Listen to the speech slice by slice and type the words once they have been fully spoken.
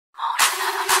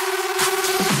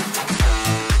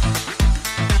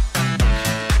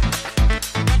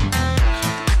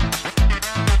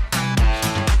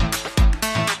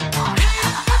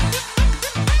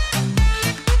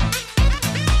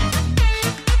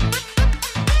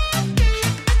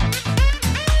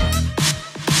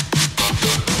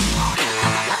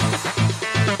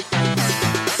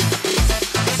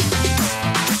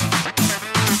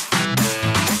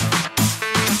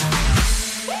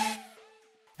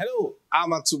Hello,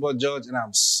 I'm Atubo George, and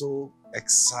I'm so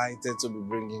excited to be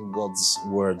bringing God's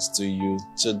words to you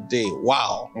today.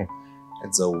 Wow,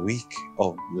 it's a week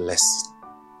of blessing.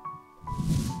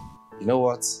 You know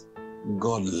what?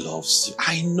 God loves you.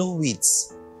 I know it.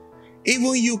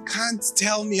 Even you can't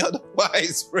tell me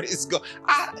otherwise, praise God.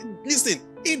 Listen,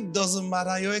 it doesn't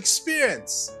matter your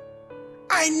experience.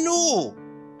 I know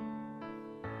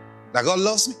that God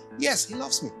loves me. Yes, He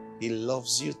loves me. He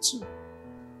loves you too.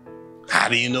 How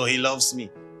do you know He loves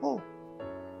me? Oh,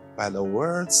 by the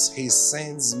words He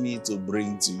sends me to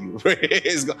bring to you.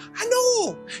 Praise God. I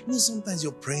know. You know, sometimes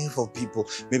you're praying for people.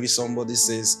 Maybe somebody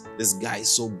says, this guy is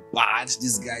so bad.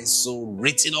 This guy is so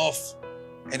written off.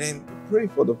 And then you pray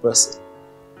for the person.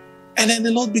 And then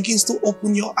the Lord begins to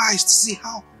open your eyes to see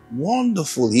how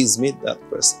wonderful He's made that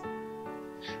person.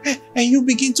 And you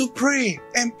begin to pray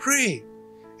and pray.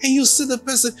 And you see the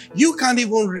person, you can't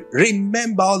even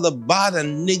remember all the bad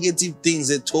and negative things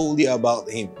they told you about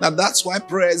him. Now that's why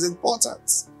prayer is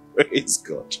important. Praise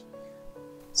God.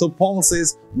 So Paul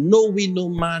says, know we no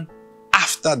man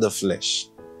after the flesh.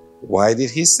 Why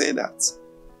did he say that?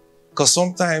 Because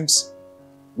sometimes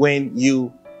when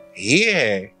you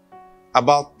hear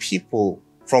about people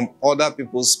from other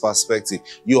people's perspective,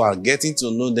 you are getting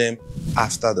to know them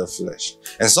after the flesh.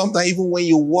 And sometimes even when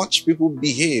you watch people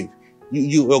behave,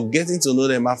 you are getting to know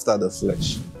them after the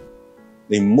flesh.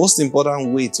 The most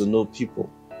important way to know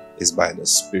people is by the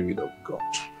Spirit of God.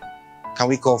 Can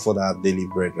we call for that daily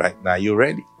bread right now? You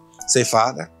ready? Say,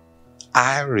 Father,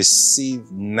 I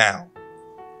receive now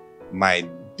my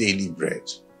daily bread.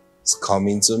 It's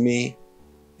coming to me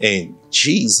in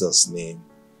Jesus' name.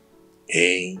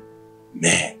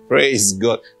 Amen. Praise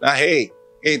God. Now, hey,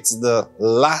 it's the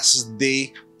last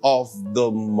day of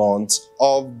the month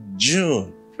of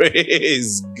June.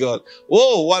 Praise God.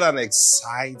 Whoa, what an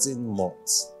exciting month.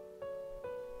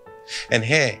 And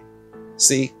here,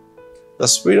 see, the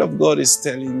Spirit of God is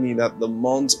telling me that the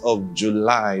month of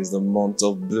July is the month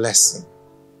of blessing.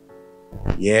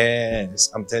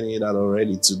 Yes, I'm telling you that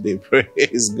already today.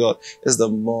 Praise God. It's the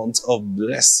month of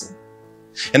blessing.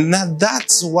 And now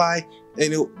that's why,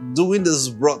 doing this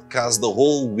broadcast the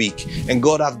whole week, and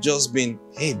God have just been,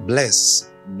 hey,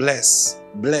 bless, bless,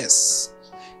 bless.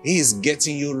 He is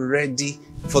getting you ready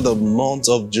for the month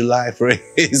of July.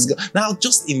 Praise God. Now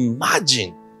just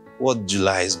imagine what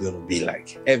July is going to be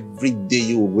like. Every day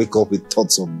you will wake up with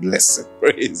thoughts of blessing.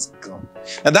 Praise God.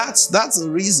 And that's the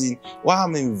reason why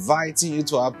I'm inviting you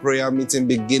to our prayer meeting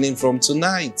beginning from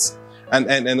tonight. And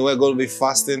we're going to be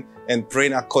fasting and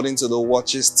praying according to the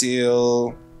watches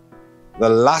till the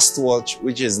last watch,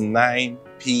 which is 9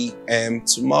 p.m.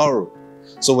 tomorrow.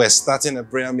 So we're starting a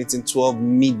prayer meeting 12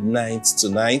 midnight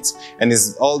tonight. And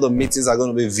all the meetings are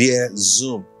going to be via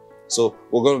Zoom. So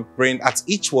we're going to be praying at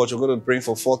each watch. We're going to be praying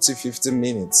for 40, 50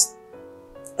 minutes.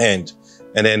 And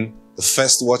then the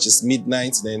first watch is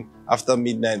midnight. Then after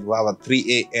midnight, we'll have at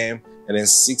 3 a.m. and then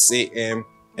 6 a.m.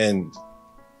 and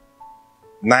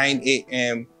 9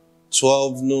 a.m.,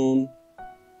 12 noon,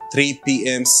 3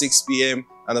 p.m., 6 p.m.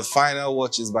 And the final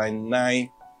watch is by 9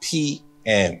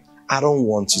 p.m. I don't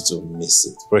want you to miss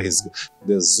it. Praise God.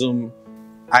 The Zoom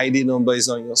ID number is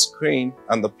on your screen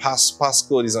and the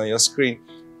passcode is on your screen.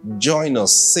 Join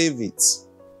us, save it,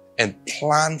 and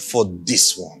plan for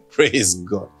this one. Praise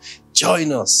God.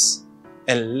 Join us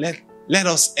and let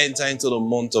us enter into the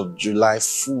month of July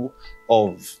full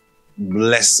of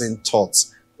blessing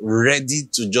thoughts, ready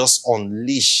to just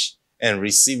unleash and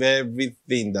receive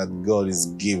everything that God is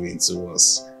giving to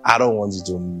us. I don't want you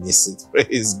to miss it.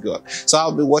 Praise God. So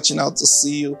I'll be watching out to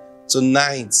see you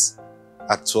tonight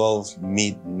at 12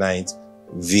 midnight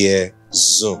via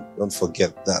Zoom. Don't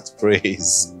forget that.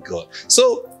 Praise God.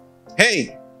 So,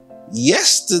 hey,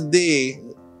 yesterday,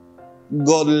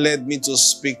 God led me to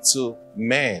speak to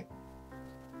men.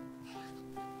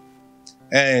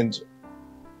 And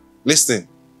listen,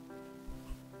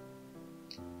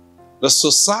 the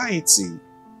society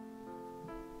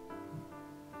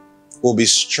will be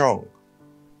strong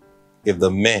if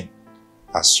the men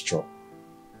are strong.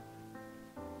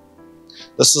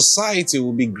 The society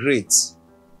will be great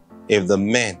if the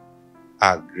men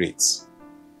are great.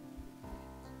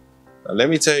 Now, let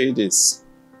me tell you this.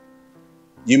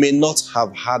 You may not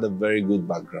have had a very good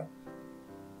background,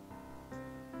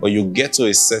 but you get to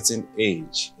a certain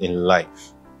age in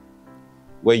life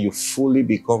where you fully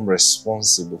become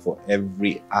responsible for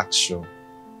every action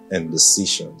and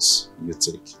decisions you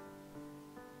take.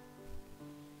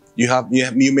 You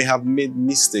may have made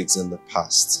mistakes in the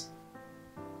past.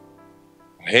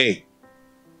 Hey,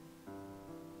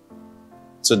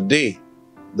 today,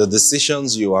 the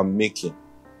decisions you are making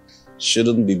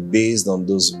shouldn't be based on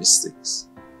those mistakes.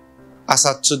 As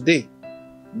at today,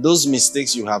 those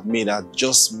mistakes you have made are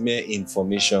just mere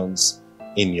informations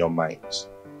in your mind.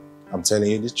 I'm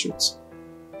telling you the truth.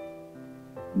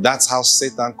 That's how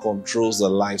Satan controls the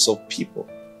lives of people.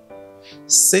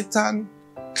 Satan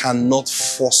cannot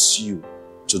force you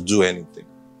to do anything.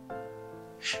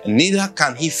 And neither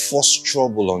can he force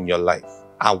trouble on your life.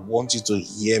 I want you to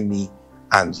hear me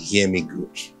and hear me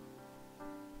good.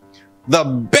 The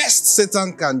best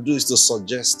Satan can do is to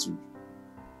suggest to you.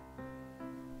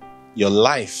 Your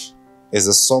life is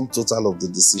the sum total of the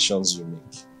decisions you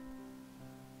make.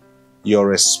 You're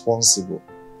responsible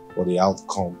for the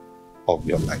outcome of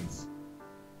your life.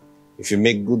 If you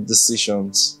make good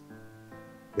decisions,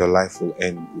 your life will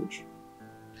end good.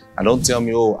 And don't tell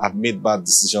me, oh, I've made bad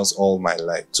decisions all my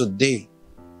life. Today,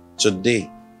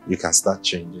 you can start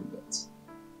changing that.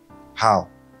 How?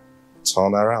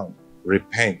 Turn around,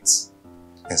 repent,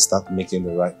 and start making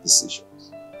the right decisions.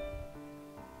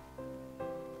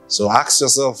 So ask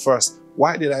yourself first,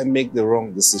 why did I make the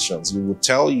wrong decisions?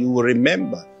 You will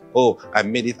remember, oh, I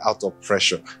made it out of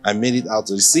pressure. I made it out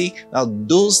of, you see, now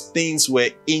those things were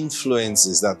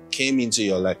influences that came into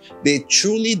your life. They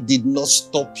truly did not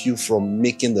stop you from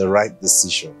making the right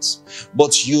decisions.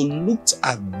 But you looked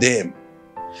at them,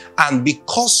 and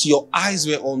because your eyes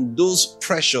were on those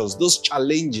pressures, those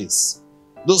challenges,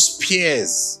 those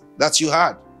peers that you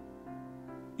had,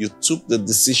 you took the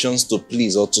decisions to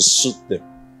please or to suit them.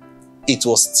 It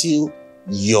was still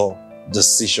your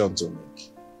decision to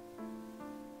make.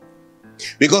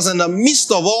 Because in the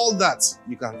midst of all that,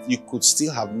 you could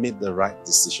still have made the right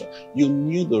decision. You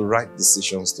knew the right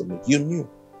decisions to make. You knew.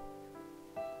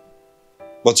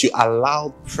 But you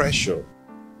allowed pressure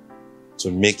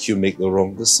to make you make the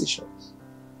wrong decisions.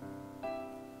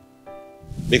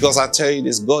 Because I tell you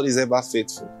this, God is ever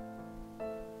faithful.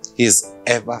 He is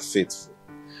ever faithful.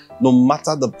 No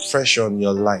matter the pressure in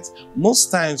your life. Most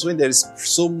times when there is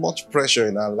so much pressure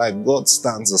in our life, God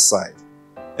stands aside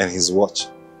and He's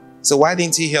watching. So why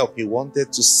didn't He help? He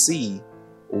wanted to see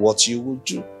what you would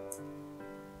do.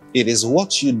 It is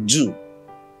what you do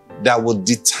that will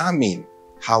determine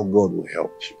how God will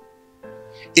help you.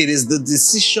 It is the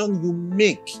decision you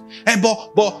make. Hey,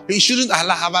 but He shouldn't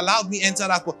have allowed me enter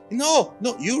that. No,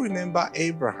 you remember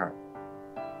Abraham.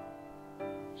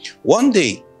 One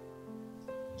day,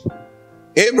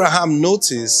 Abraham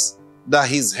noticed that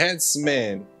his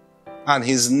headsmen and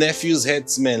his nephew's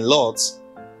headsmen, Lot,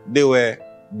 they were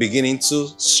beginning to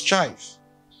strive.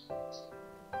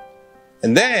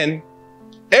 And then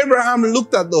Abraham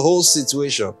looked at the whole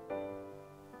situation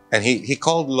and he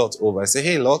called Lot over. I said,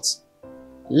 hey, Lot,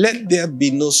 let there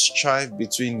be no strife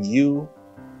between you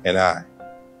and I.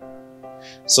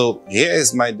 So here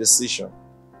is my decision.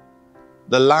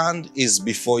 The land is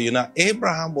before you. Now,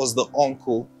 Abraham was the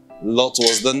uncle, Lot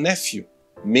was the nephew,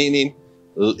 meaning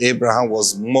Abraham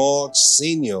was much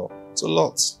senior to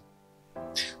Lot.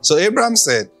 So Abraham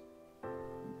said,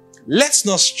 let's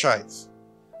not strive.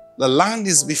 The land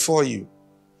is before you.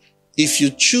 If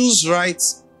you choose right,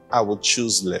 I will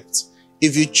choose left.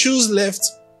 If you choose left,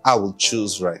 I will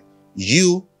choose right.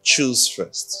 You choose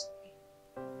first.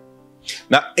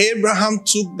 Now, Abraham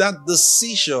took that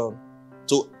decision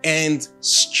to end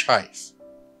strife.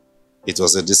 It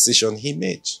was a decision he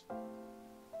made.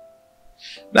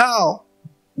 Now,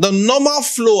 the normal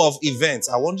flow of events,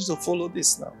 I want you to follow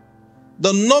this now.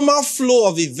 The normal flow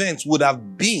of events would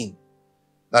have been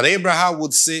that Abraham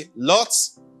would say, Lot,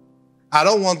 I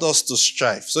don't want us to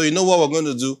strive. So you know what we're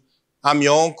going to do? I'm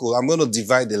your uncle. I'm going to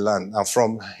divide the land. And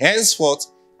from henceforth,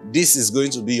 this is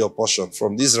going to be your portion.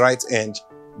 From this right end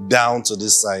down to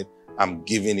this side, I'm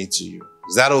giving it to you.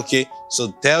 Is that okay?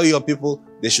 So tell your people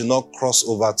they should not cross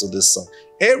over to this side.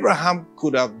 Abraham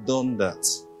could have done that.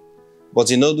 But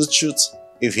you know the truth?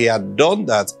 If he had done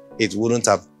that, it wouldn't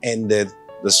have ended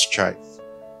the strife.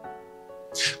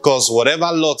 Because whatever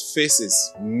Lot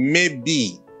faces may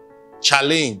be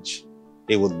challenge,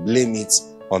 he would blame it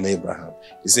on Abraham.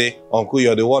 He say, Uncle,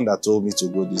 you're the one that told me to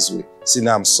go this way. See,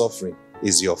 now I'm suffering.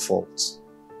 It's your fault.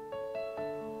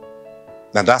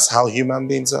 Now that's how human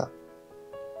beings are.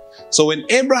 So when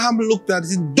Abraham looked at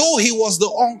it, though he was the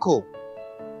uncle,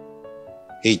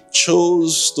 he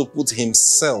chose to put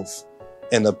himself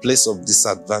in a place of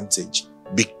disadvantage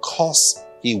because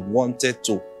he wanted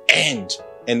to end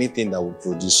anything that would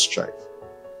produce strife.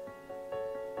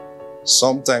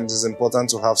 Sometimes it's important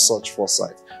to have such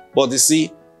foresight. But you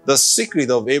see, the secret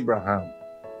of Abraham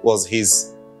was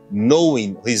his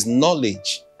knowing, his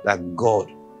knowledge that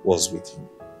God was with him.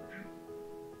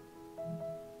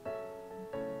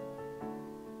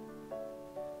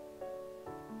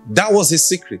 That was his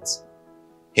secret.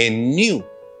 He knew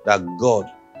that God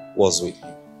was with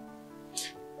him.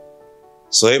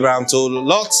 So Abraham told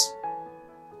Lot,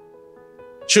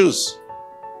 choose.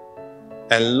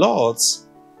 And Lot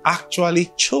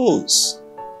actually chose.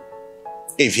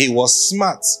 If he was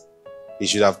smart, he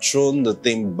should have thrown the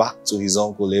thing back to his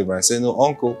uncle Abraham and said, no,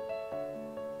 uncle,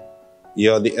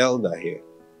 you're the elder here.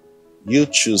 You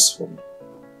choose for me.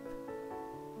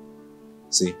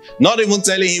 See, not even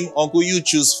telling him, uncle, you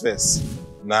choose first.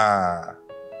 Nah.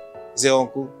 He said,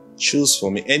 uncle, choose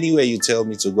for me. Anywhere you tell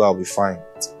me to go, I'll be fine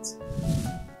with it.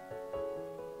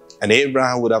 And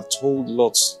Abraham would have told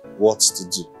Lot what to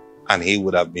do, and he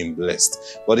would have been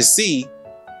blessed. But you see,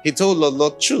 he told Lot,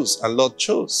 Lot, choose, and Lot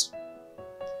chose.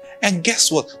 And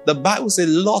guess what? The Bible said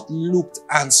Lot looked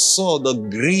and saw the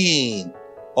green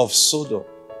of Sodom.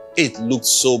 It looked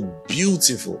so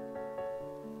beautiful.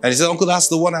 And he said, uncle, that's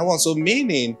the one I want. So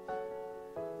meaning,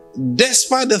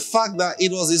 despite the fact that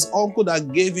it was his uncle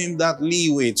that gave him that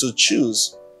leeway to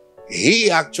choose,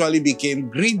 he actually became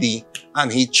greedy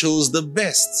and he chose the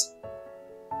best.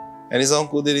 And his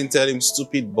uncle didn't tell him,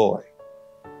 stupid boy.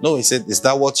 No, he said, is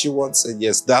that what you want? He said,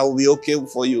 yes, that will be okay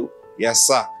for you. Yes,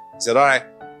 sir. He said, all right,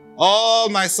 all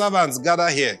my servants gather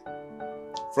here.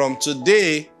 From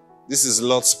today, this is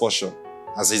Lot's portion.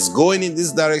 As he's going in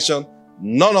this direction,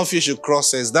 none of you should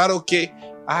cross. Is that okay?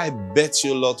 I bet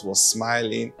you Lot was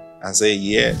smiling and say,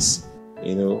 yes,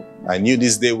 I knew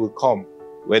this day will come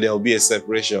where there will be a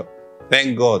separation.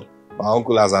 Thank God, my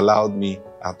uncle has allowed me.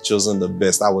 I've chosen the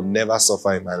best. I will never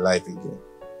suffer in my life again.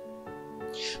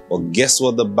 But guess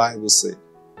what the Bible said?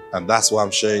 And that's why I'm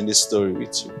sharing this story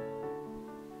with you.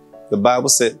 The Bible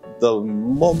said, the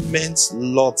moment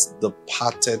Lot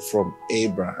departed from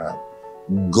Abraham,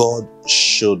 God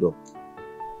showed up.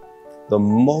 The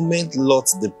moment Lot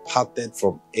departed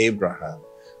from Abraham,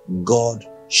 God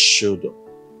showed up.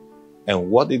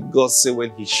 And what did God say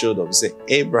when he showed up? He said,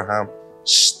 Abraham,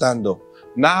 stand up.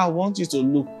 Now I want you to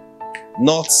look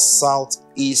north, south,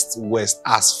 east, west,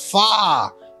 as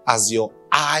far as your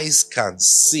eyes can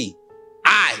see.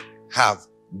 I have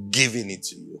given it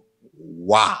to you.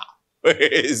 Wow.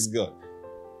 Praise God.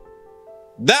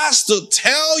 That's to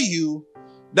tell you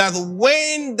that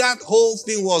when that whole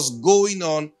thing was going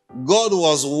on, God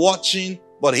was watching,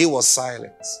 but he was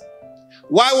silent.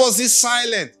 Why was he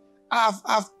silent?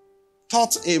 I've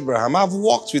taught Abraham. I've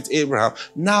walked with Abraham.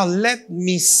 Now let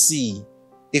me see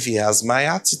if he has my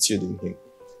attitude in him,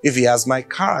 if he has my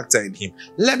character in him.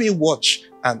 Let me watch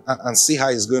and see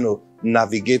how he's going to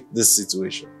navigate this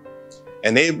situation.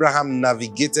 And Abraham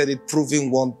navigated it,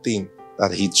 proving one thing,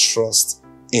 that he trusts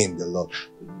in the Lord.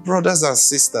 Brothers and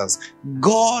sisters,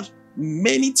 God,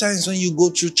 many times when you go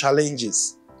through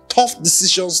challenges, tough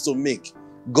decisions to make,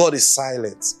 God is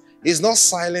silent. He's not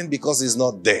silent because he's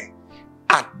not there.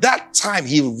 At that time,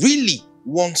 he really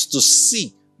wants to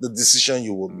see the decision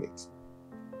you will make.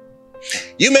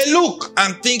 You may look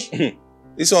and think,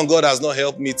 this one God has not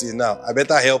helped me till now. I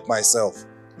better help myself.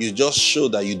 You just show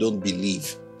that you don't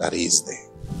believe that he is there.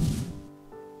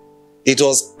 It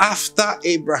was after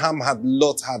Abraham and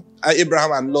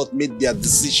Lot made their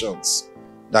decisions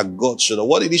that God showed up.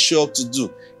 What did he show up to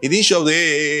do? He didn't show up to,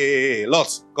 hey,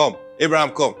 Lot, come.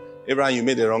 Abraham, come. Abraham, you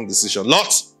made the wrong decision.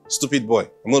 Lot, stupid boy,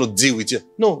 I'm going to deal with you.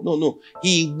 No.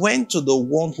 He went to the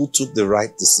one who took the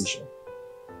right decision.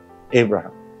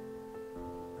 Abraham.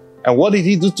 And what did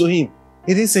he do to him?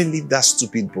 He didn't say, leave that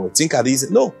stupid boy. Think at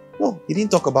easy. No. He didn't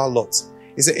talk about Lot.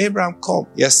 He said, Abraham, come.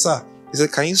 Yes, sir. He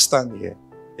said, can you stand here?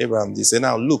 Abraham did. He said,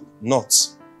 now look not.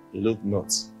 He looked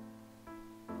not.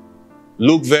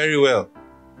 Look very well.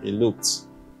 He looked.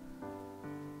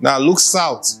 Now look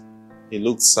south. He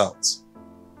looked south.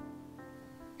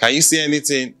 Can you see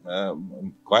anything?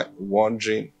 I'm quite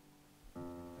wondering.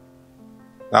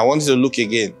 Now I want you to look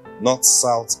again. North,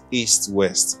 south, east,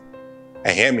 west.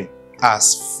 And hear me.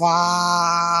 As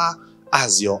far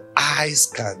as your eyes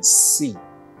can see,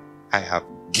 I have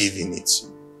given it to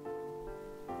you.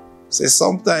 Say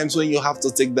sometimes when you have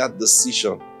to take that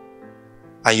decision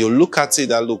and you look at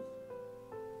it and look,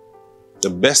 the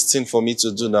best thing for me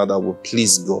to do now that will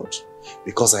please God,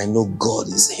 because I know God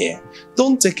is here.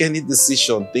 Don't take any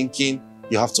decision thinking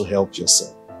you have to help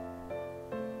yourself,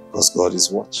 because God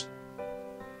is watching.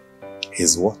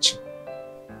 He's watching.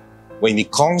 When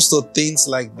it comes to things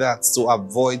like that, to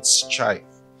avoid strife,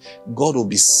 God will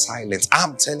be silent.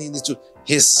 I'm telling you the truth.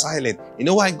 He's silent. You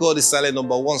know why God is silent?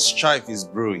 Number one, strife is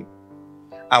brewing.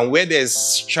 And where there's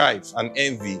strife and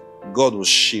envy, God will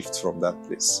shift from that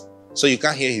place. So you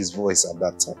can't hear his voice at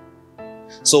that time.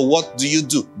 So what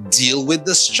do? Deal with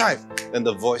the strife. Then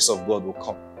the voice of God will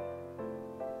come.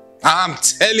 I'm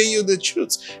telling you the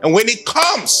truth. And when it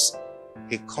comes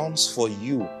for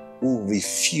you who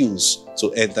refuse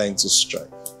to enter into strife.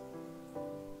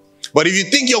 But if you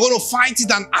think you're going to fight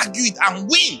it and argue it and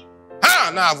win,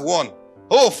 now I've won.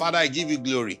 Oh, Father, I give you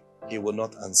glory. He will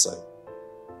not answer you.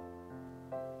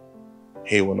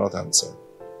 He will not answer you.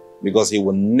 Because he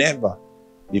will never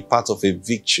be part of a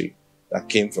victory that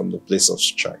came from the place of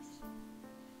strife.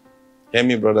 Hear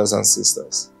me, brothers and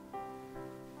sisters.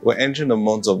 We're entering a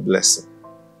month of blessing.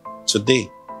 Today,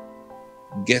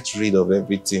 get rid of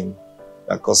everything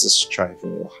that causes strife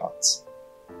in your heart.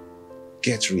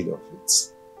 Get rid of it.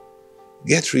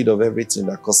 Get rid of everything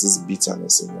that causes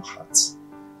bitterness in your heart.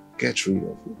 Get rid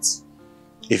of it.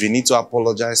 If you need to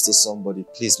apologize to somebody,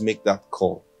 please make that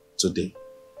call today.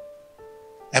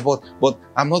 But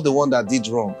I'm not the one that did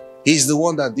wrong. He's the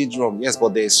one that did wrong. Yes,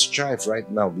 but there is strife right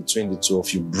now between the two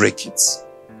of you. Break it.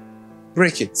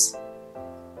 Break it.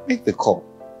 Make the call.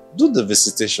 Do the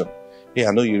visitation. Hey,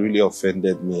 I know you really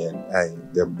offended me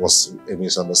and there was a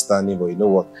misunderstanding, but you know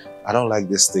what? I don't like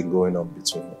this thing going on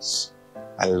between us.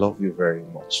 I love you very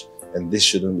much. And this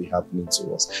shouldn't be happening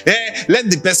to us. Hey, let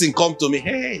the person come to me.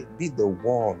 Hey, be the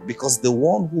one. Because the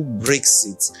one who breaks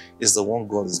it is the one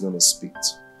God is going to speak to.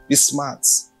 Be smart.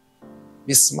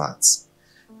 Be smart.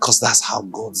 Because that's how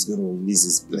God is going to release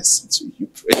his blessing to you.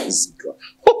 Praise God.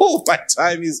 Oh, my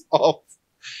time is up.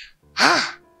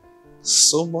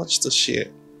 So much to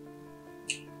share.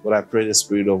 But I pray the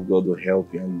Spirit of God will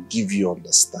help you and give you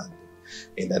understanding.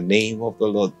 In the name of the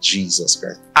Lord Jesus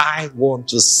Christ. I want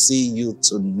to see you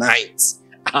tonight.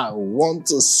 I want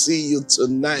to see you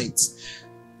tonight.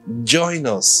 Join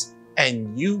us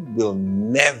and you will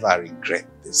never regret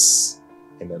this.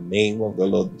 In the name of the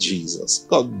Lord Jesus.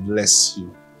 God bless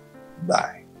you.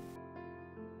 Bye.